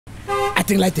I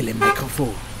think like the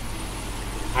microphone.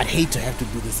 I'd hate to have to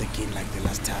do this again like the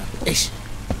last time. Ish.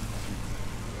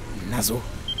 Nazo.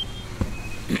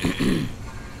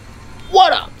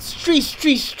 What up?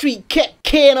 Street cat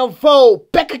can of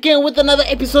Vogue. Back again with another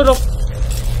episode of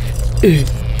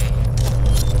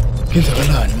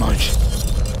Kenzakalani manje.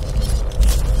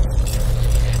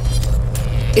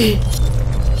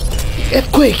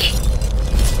 Earthquake.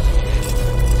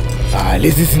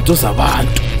 Lezi zinto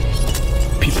zabantu.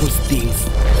 People's things.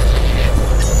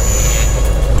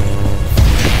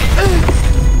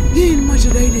 Yini manje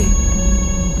lady?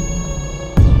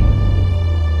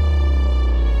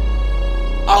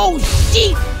 Oh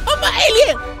shit! I'm an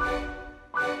alien!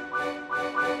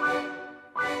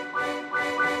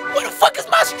 Where the fuck is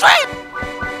my strap?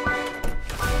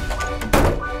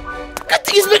 That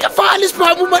thing is making fire in this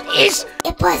problem, man. Ish!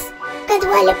 Hey, boss, can't you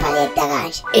walk the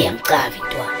garage? Hey, I'm driving,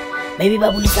 toi. Maybe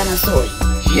babulisana soy.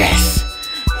 Yes!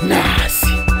 Nice!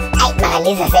 Ay, man,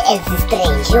 this is a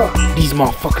strange, yo. These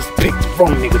motherfuckers picked the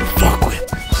wrong nigga to fuck with.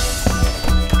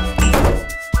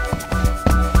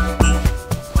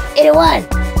 Hey, the one!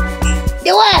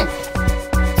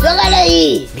 Swagala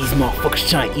here! These motherfuckers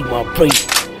trying to eat my brain.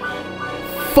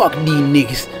 Fuck these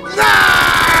niggas.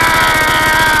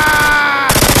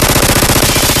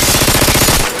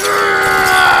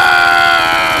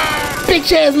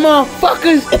 Bitch ass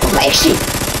motherfuckers! Hey, Papa, shit!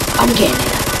 I'm getting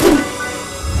it.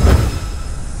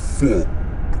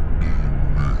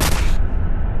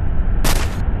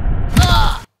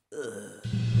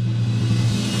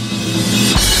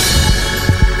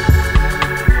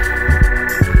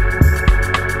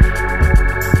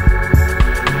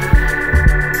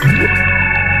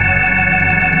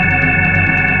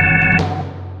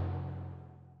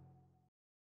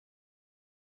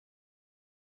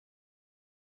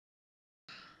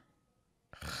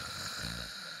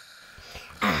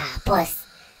 Boss,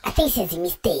 I think it's a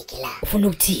mistake, la.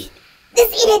 Ufunukuthini?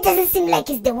 This idiot doesn't seem like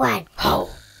he's the one. How?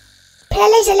 Phela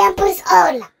leisha liyamphosa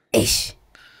all. Eish.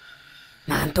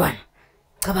 Mantwana,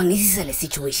 cabangisa le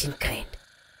situation grand.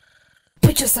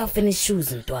 Put yourself in his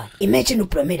shoes, Ntwana. Imagine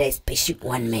upromeda a spaceship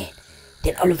one man.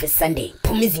 Then all of a Sunday,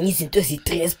 phuma ezinye izinto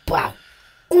ezi3 esibhawu.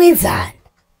 Ungenzani?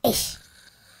 Eish.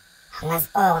 Angazi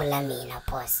orla mina,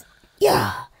 boss.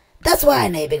 Yeah, that's why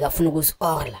naye bekafuna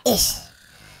ukusi-orla. Eish.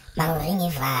 Mawuringa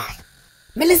ivari.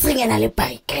 Mele siringe nale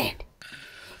bhari grand.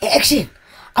 Action,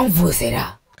 angivuze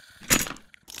la.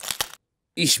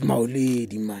 Ish my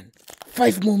lady, man.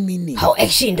 5 more minutes. How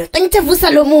action ndoda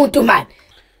ngithavusa lo muntu man.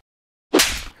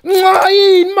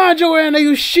 Yini manje wena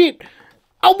you shit.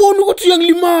 Awubona ukuthi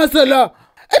uyangilimaza la.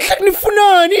 Ehle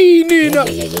nifunani yini nina?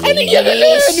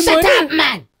 Angiyakeleni Shut up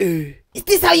man. Is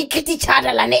this how you treat each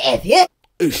other la ne-earth, yeah?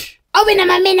 Ish. Awe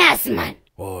nama-menace man.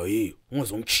 Hayi,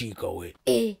 ungazongichika wena.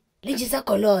 Linje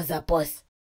sagoloza boss.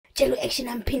 Tshela u-action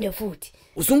amphinde futhi.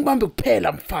 Usungibambe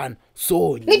kuphela mfana.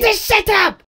 Sonya. Ngithi shut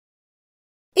up.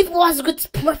 If wazi ukuthi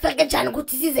siphuma fika kanjani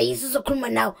ukuthi size yiso sokhuluma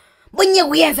nawe. Bonye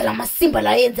kuyenza la masimba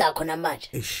la yenza khona manje.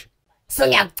 Ish. So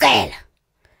ngiyakucela.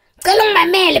 Cela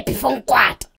ungimamele before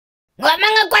ngikwata. Ngoba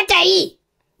mangakwata yi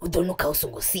udonuka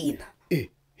usungosina.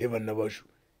 Heaven nabashu.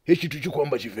 Hechithu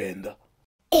chikwamba chivenda.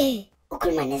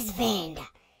 Ukhuluma nesivenda.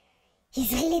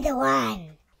 He's really the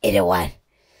one. The one.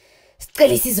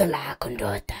 Sicela isizo lakho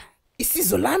ndoda.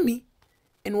 Isizo lami?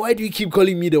 And why do you keep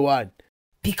calling me the one?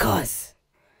 Because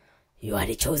you are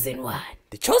the chosen one.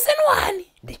 The chosen one?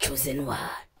 The chosen one.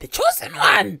 The chosen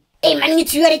one? Hey man,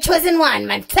 you are the chosen one,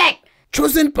 man. Fact.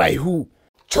 Chosen by who?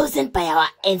 Chosen by our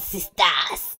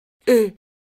ancestors.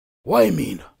 Why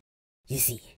mean? You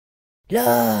see,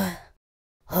 long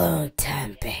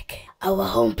time back, our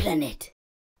home planet,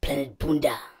 Planet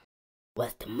Bunda,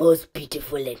 was the most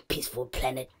beautiful and peaceful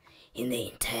planet in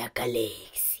the entire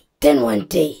galaxy. Then one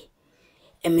day,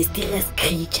 a mysterious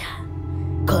creature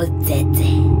called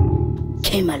Zeze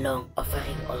came along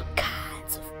offering all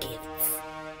kinds of gifts.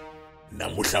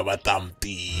 Namuhla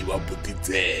batamti babuti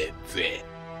Zeze.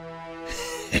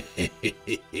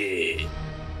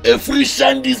 Free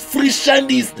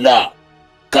shandies la.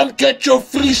 Come get your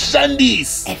free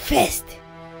shandies. At first,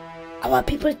 our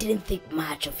people didn't think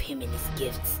much of him and his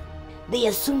gifts. They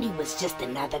assumed he was just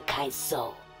another kind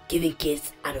soul, giving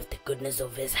gifts out of the goodness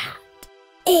of his heart.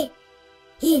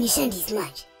 Yini shandies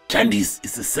manje? Shandies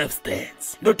is a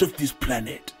substance, not of this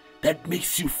planet, that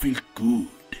makes you feel good.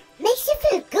 Makes you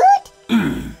feel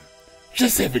good?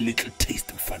 Just have a little taste,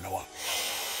 mfanawa.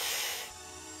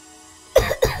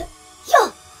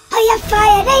 Yo, I have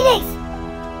fire, Ninex.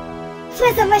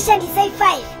 First of my shandies, say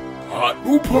 5.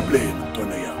 No problem,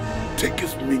 Tonaya. Take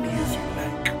as many as you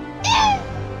like.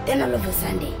 Then all of a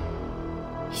sudden,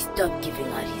 he stopped giving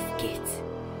out his gifts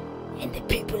and the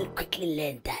people quickly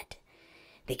learned that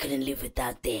they couldn't live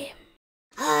without them.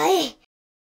 Hayi.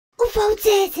 Ufa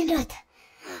utsetse ndoda.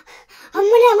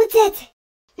 Amuna utsetse.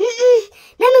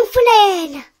 Nami ngifuna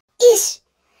yena. Ish.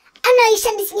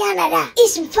 Anayishandisa nyana la.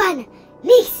 Ish mfana.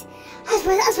 Mix.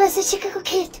 Aswa Chicago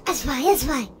kid.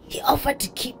 Aswa. He offered to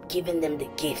keep giving them the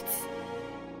gifts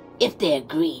if they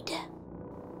agreed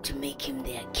to make him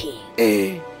their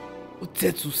king.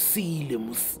 Utsetse usile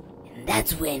mus. And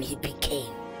that's when he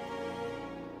became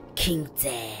King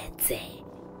Tsetse.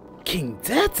 King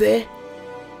Tsetse?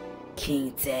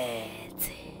 King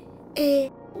Tsetse.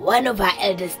 One of our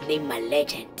elders named my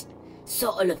legend saw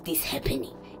all of this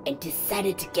happening and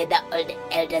decided to gather all the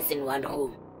elders in one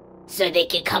room so they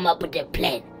can come up with a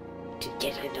plan to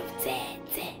get rid of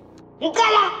Tsetse.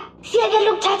 Ngicela siyeke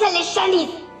ukuthatha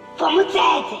leshanisi from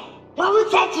utsetse. Ngoba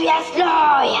utsetse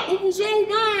uyasloya.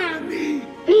 Nami.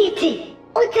 Bithi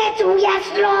utsetse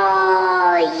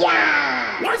uyasloya.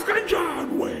 What's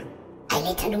kanjani wena?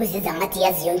 Ayithanda ukuzenza ngathi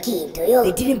yazi yonke into yo.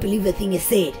 They didn't believe the thing he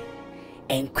said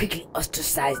and quickly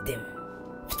ostracized them.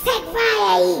 Set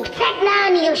fire. Set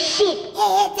nani you shit.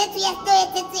 Utsetse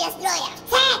uyasloya.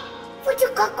 Set. Futhi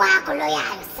ugogo wakho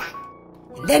loyalo sana.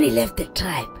 And then he left the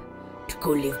tribe to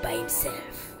go live by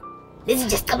himself. This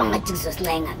is just cabanga ngathi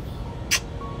ngizosilayinga mina.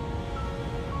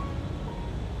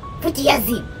 Futhi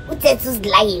yazi utsetse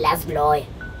uzilayile asloya.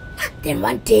 Then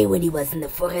one day when he was in the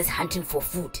forest hunting for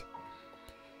food,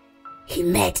 he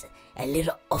met a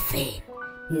little orphan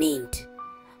named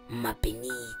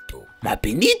Mapenito.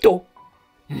 Mapenito?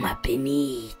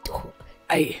 Mapenito.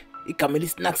 Ay, igama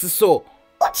lesinakisi so.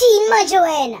 Uthini manje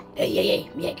wena? Hey,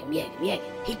 miyeke.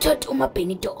 He taught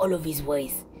Mapenito all of his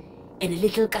ways and a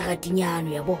little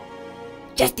karatinyano yabo,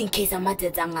 just in case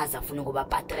amatsetse angazi afuna ukuba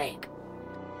patrek.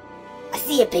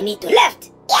 Asiye Benito.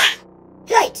 Left. Yeah.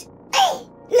 Right.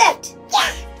 Left.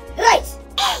 Yeah. Right.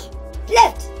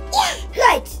 Left. Yeah.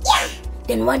 Right. Yeah.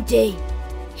 Then one day,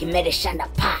 he met a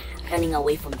Shandapa running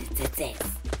away from the Tsetses.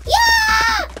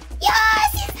 Yeah,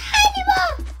 sis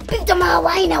animal. Pinto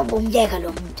makawaina ubumyeka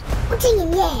lo muntu. Uthi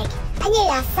ngimyeke. Anye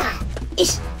yasa.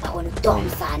 Ish, akona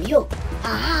uDomsana yo.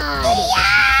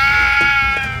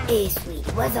 Sweet,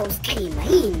 waza usikhima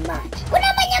yini manje?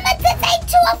 Kunamanye amatsetse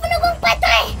ayi-2 afuna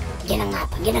ukungiphatha. Ngena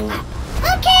ngapha.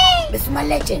 Okay. Bese uma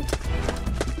legend.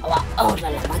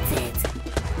 Awa-order la matsetse.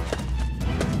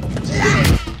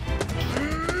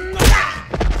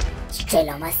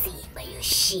 Sicela amasimba yo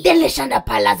shit. Then le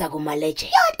Shandapa laza kuma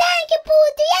legend. Yo, thank you,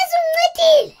 Putu. Yazi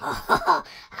ungincedile.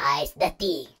 It's the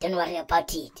thing. Don't worry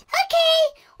about it.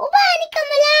 Okay. Ubani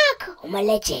igama lakho? Uma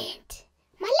legend.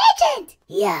 My legend?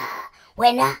 Yeah.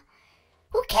 Wena?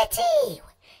 Ukhethiwe.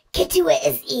 Ketiwe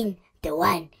is in the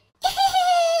one.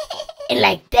 And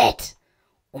like that,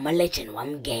 Uma legend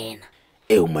wamgena.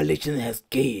 Uma legend has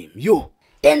game, yo.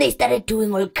 Then they started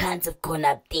doing all kinds of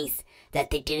grown-up things that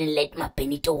they didn't let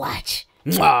Mapenito watch.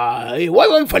 Hayi,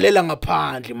 wayomvalela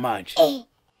ngaphandle manje.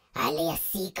 Ale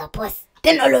yasika boss.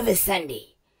 Then all of a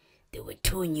Sunday, there were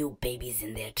 2 new babies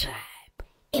in their tribe.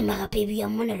 Maka baby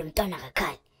yamona lo mntwana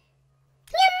akakhali.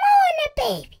 Ngiyamona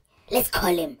baby. Let's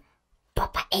call him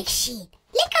Papa Action.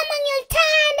 Ligama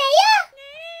ngiyolithanda yo.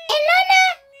 Enona?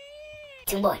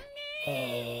 Timbona.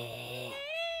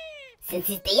 Since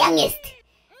he's the youngest,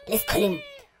 let's call him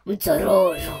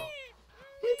Mzororo.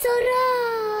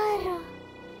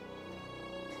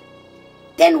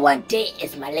 Then one day,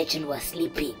 as my legend was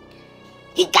sleeping,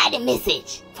 he got a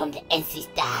message from the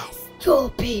ancestors. Yo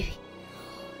baby.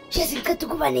 Just got to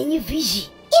go on any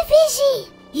vision.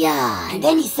 Yeah, and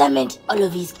then he summoned all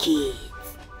of his kids.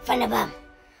 Fana bam.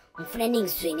 Ngifuna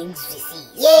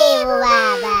ningizwisise. Yebo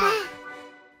baba.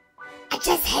 I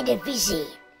just had a vision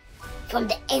from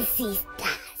the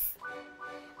ancestors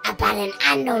about an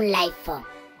unknown life form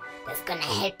that's gonna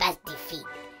help us defeat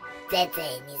Tsetse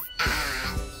and his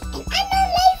army. An unknown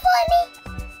life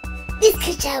form? This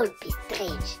creature will be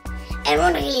strange and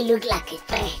won't really look like a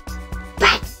threat,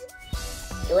 but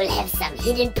he will have some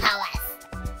hidden powers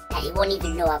that he won't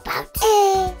even know about.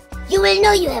 You will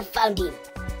know you have found him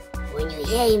when you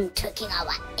hear him talking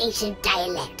our ancient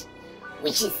dialect,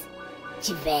 which is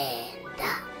Chivenda.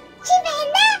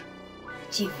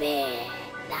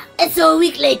 And so a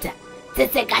week later,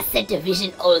 Tsetse got sent a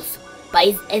vision also by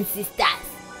his ancestors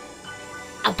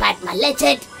about my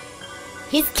legend,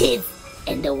 his kids,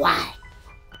 and the why.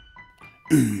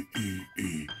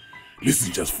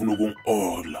 Listen, just funa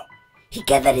ukungorla. He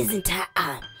gathered his entire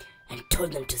army and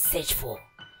told them to search for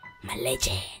my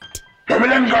legend.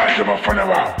 Mamelani kahle bafana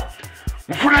babo.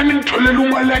 Ngifuna ningitholele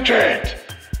uma legend.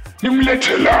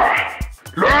 Nimlethe la.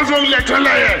 Lo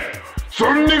azongilethela yena.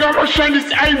 Somnika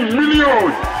abashandisi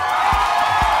ayi-1,000,000.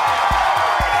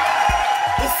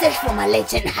 searched for my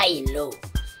legend high and low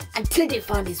until they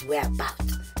found his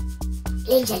whereabouts.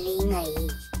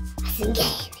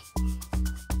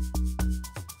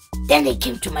 Then they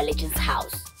came to my legend's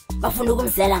house. Bafuna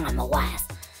ukumzela ngamawires.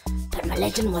 But my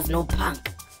legend was no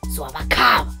punk, so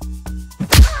abakaba.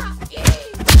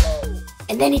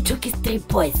 And then he took his 3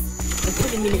 boys and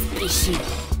put him in a spaceship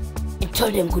and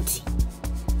told them, Kuti,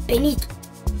 Benito,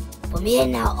 from here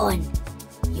now on,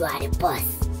 you are the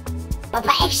boss.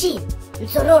 Papa Action,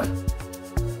 Nsororo,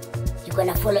 you're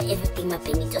gonna follow everything my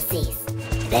Benito says.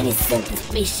 Then he sent the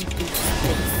spaceship into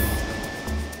space.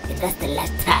 And that's the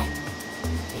last time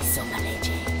they saw my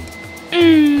legend.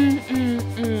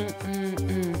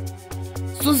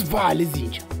 Susivale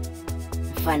izinja.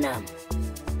 Mfanam,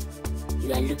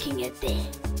 you are looking at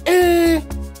there.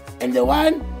 And the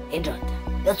one? Hey, daughter,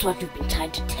 that's what we've been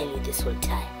trying to tell you this whole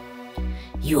time.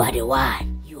 You are the one.